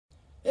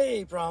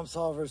Hey, problem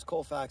solvers,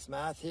 Colfax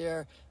Math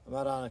here. I'm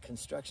out on a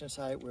construction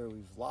site where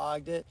we've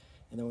logged it,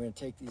 and then we're going to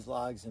take these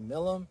logs and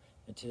mill them.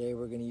 And today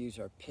we're going to use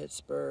our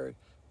Pittsburgh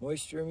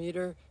moisture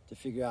meter to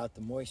figure out the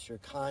moisture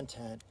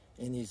content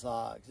in these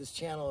logs. This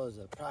channel is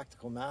a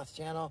practical math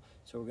channel,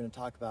 so we're going to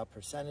talk about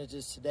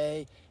percentages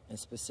today, and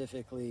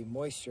specifically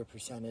moisture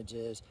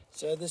percentages.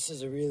 So this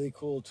is a really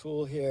cool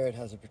tool here. It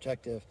has a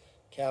protective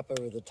cap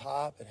over the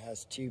top. It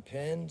has 2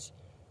 pins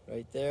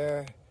right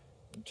there,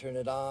 and turn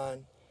it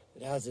on.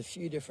 It has a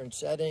few different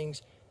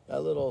settings.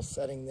 That little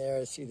setting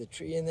there, see the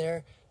tree in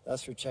there?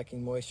 That's for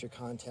checking moisture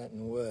content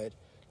in wood.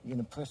 You're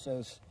going to push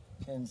those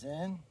pins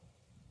in.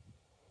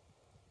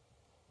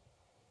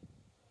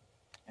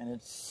 And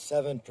it's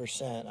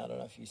 7%. I don't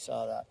know if you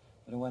saw that,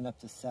 but it went up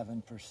to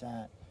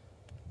 7%.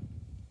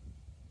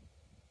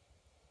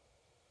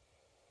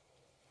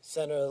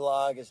 Center of the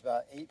log is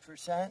about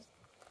 8%.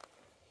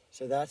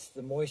 So that's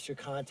the moisture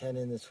content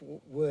in this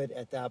wood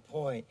at that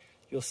point.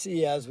 You'll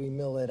see as we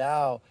mill it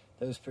out,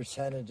 those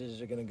percentages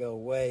are going to go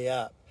way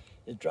up.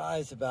 It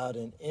dries about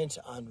 1 inch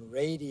on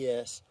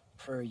radius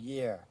per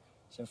year.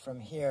 So from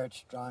here,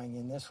 it's drying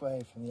in this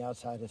way. From the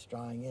outside, it's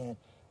drying in.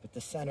 But the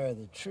center of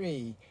the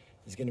tree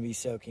is going to be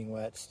soaking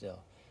wet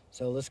still.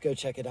 So let's go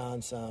check it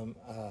on some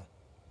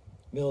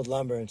milled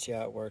lumber and see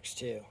how it works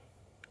too.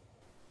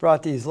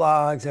 Brought these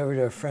logs over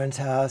to a friend's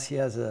house. He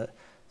has a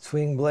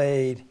swing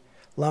blade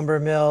lumber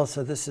mill.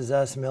 So this is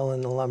us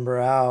milling the lumber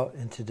out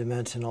into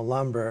dimensional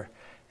lumber.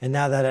 And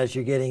now that as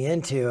you're getting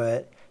into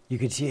it, you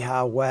can see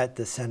how wet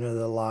the center of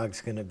the log's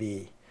going to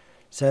be.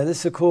 So this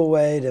is a cool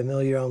way to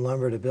mill your own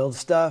lumber to build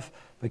stuff,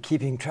 but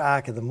keeping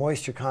track of the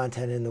moisture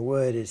content in the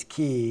wood is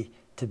key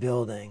to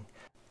building.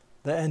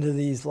 The end of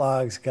these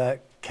logs got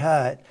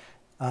cut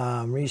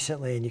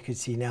recently, and you can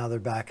see now they're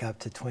back up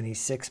to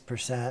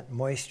 26%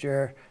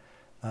 moisture,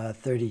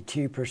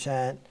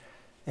 32%.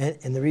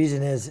 And the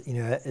reason is,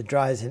 it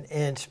dries 1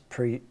 inch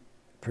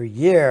per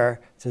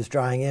year, so it's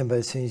drying in, but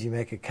as soon as you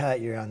make a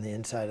cut, you're on the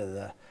inside of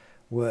the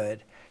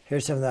wood.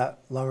 Here's some of that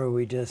lumber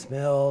we just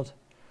milled.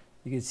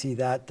 You can see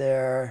that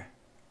there.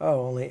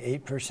 Oh, only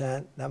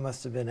 8%. That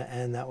must have been an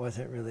end that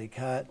wasn't really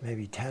cut,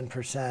 maybe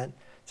 10%.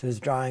 So it's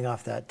drying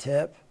off that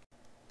tip.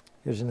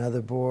 Here's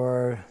another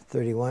board,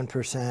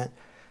 31%.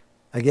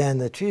 Again,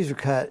 the trees were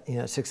cut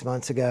 6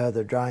 months ago.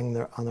 They're drying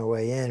on their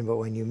way in, but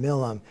when you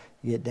mill them,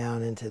 you get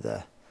down into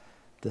the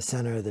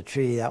center of the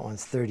tree. That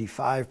one's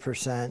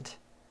 35%.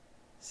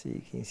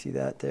 See, can you see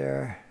that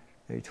there?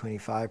 Maybe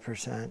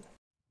 25%.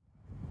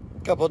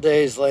 A couple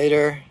days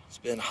later, it's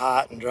been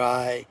hot and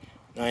dry,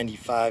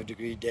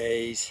 95-degree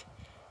days.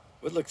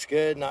 Wood looks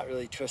good, not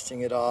really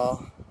twisting at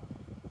all.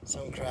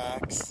 Some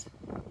cracks.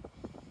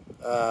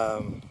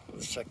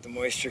 Let's check the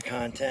moisture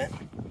content.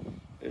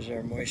 There's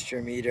our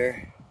moisture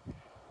meter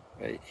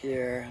right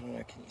here. I don't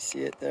know, can you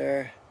see it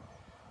there?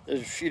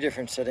 There's a few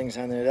different settings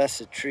on there. That's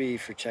the tree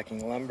for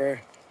checking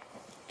lumber.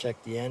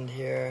 Check the end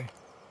here.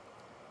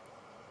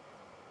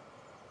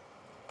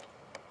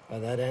 Oh,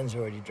 that end's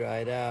already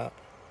dried out,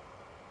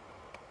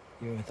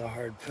 even with a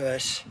hard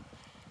push.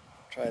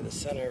 Try the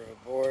center of a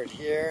board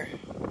here.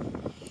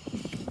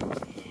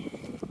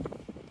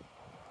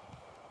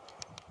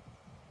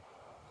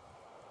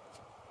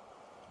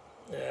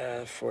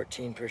 Yeah,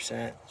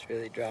 14%. It's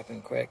really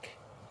dropping quick.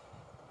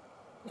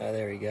 Oh,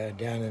 there we go.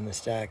 Down in the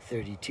stack,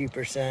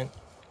 32%.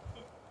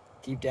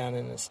 Deep down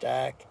in the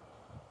stack,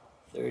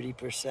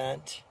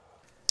 30%.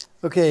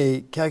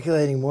 Okay,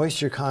 calculating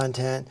moisture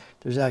content,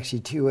 there's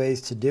actually 2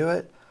 ways to do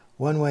it.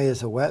 One way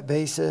is a wet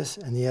basis,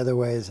 and the other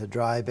way is a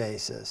dry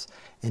basis.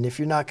 And if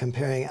you're not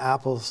comparing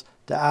apples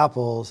to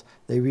apples,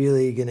 they're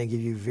really going to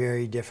give you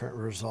very different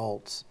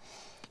results.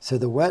 So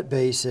the wet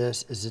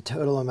basis is the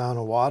total amount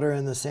of water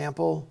in the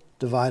sample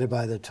divided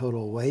by the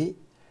total weight,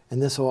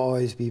 and this will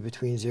always be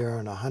between 0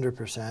 and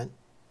 100%,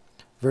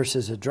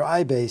 versus a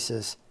dry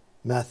basis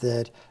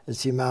method.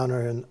 It's the amount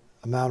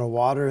of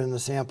water in the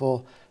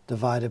sample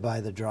divided by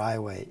the dry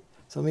weight.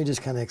 So let me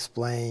just kind of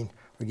explain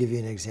or give you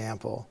an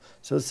example.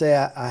 So let's say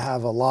I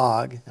have a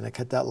log, and I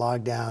cut that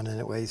log down, and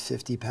it weighs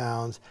 50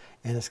 pounds,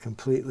 and it's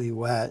completely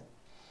wet.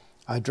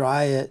 I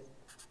dry it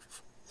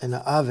in the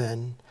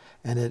oven,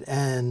 and it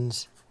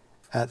ends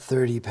at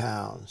 30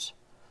 pounds.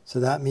 So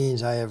that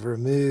means I have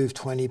removed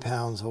 20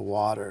 pounds of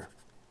water,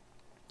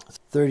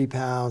 30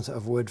 pounds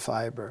of wood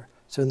fiber.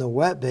 So in the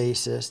wet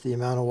basis, the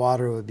amount of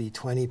water would be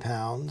 20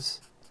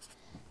 pounds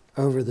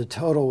over the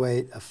total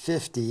weight of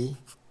 50.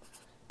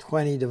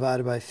 20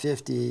 divided by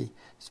 50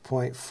 is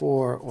 0.4,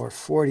 or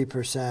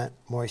 40%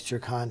 moisture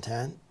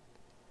content.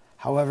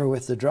 However,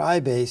 with the dry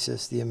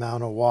basis, the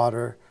amount of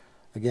water,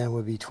 again,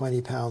 would be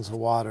 20 pounds of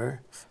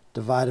water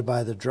divided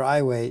by the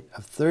dry weight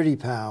of 30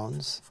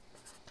 pounds.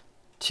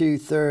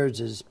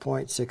 2/3 is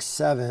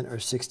 0.67, or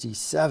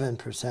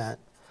 67%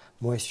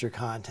 moisture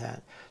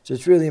content. So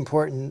it's really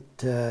important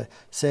to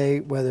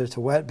say whether it's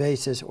a wet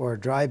basis or a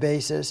dry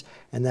basis,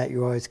 and that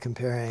you're always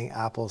comparing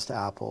apples to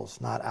apples,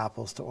 not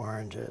apples to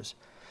oranges.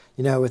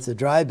 With the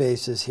dry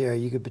basis here,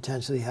 you could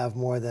potentially have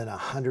more than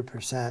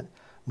 100%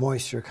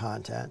 moisture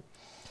content.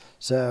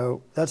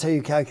 So that's how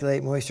you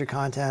calculate moisture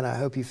content. I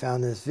hope you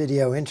found this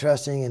video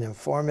interesting and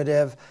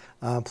informative.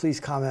 Please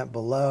comment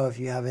below if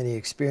you have any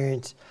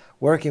experience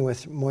working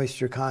with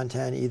moisture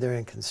content, either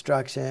in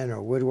construction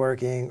or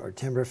woodworking or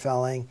timber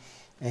felling,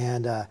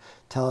 and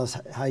tell us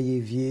how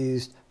you've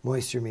used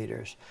moisture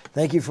meters.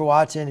 Thank you for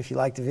watching. If you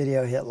like the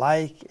video, hit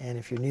like, and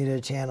if you're new to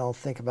the channel,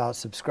 think about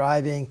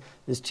subscribing.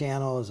 This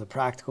channel is a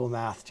practical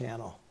math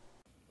channel.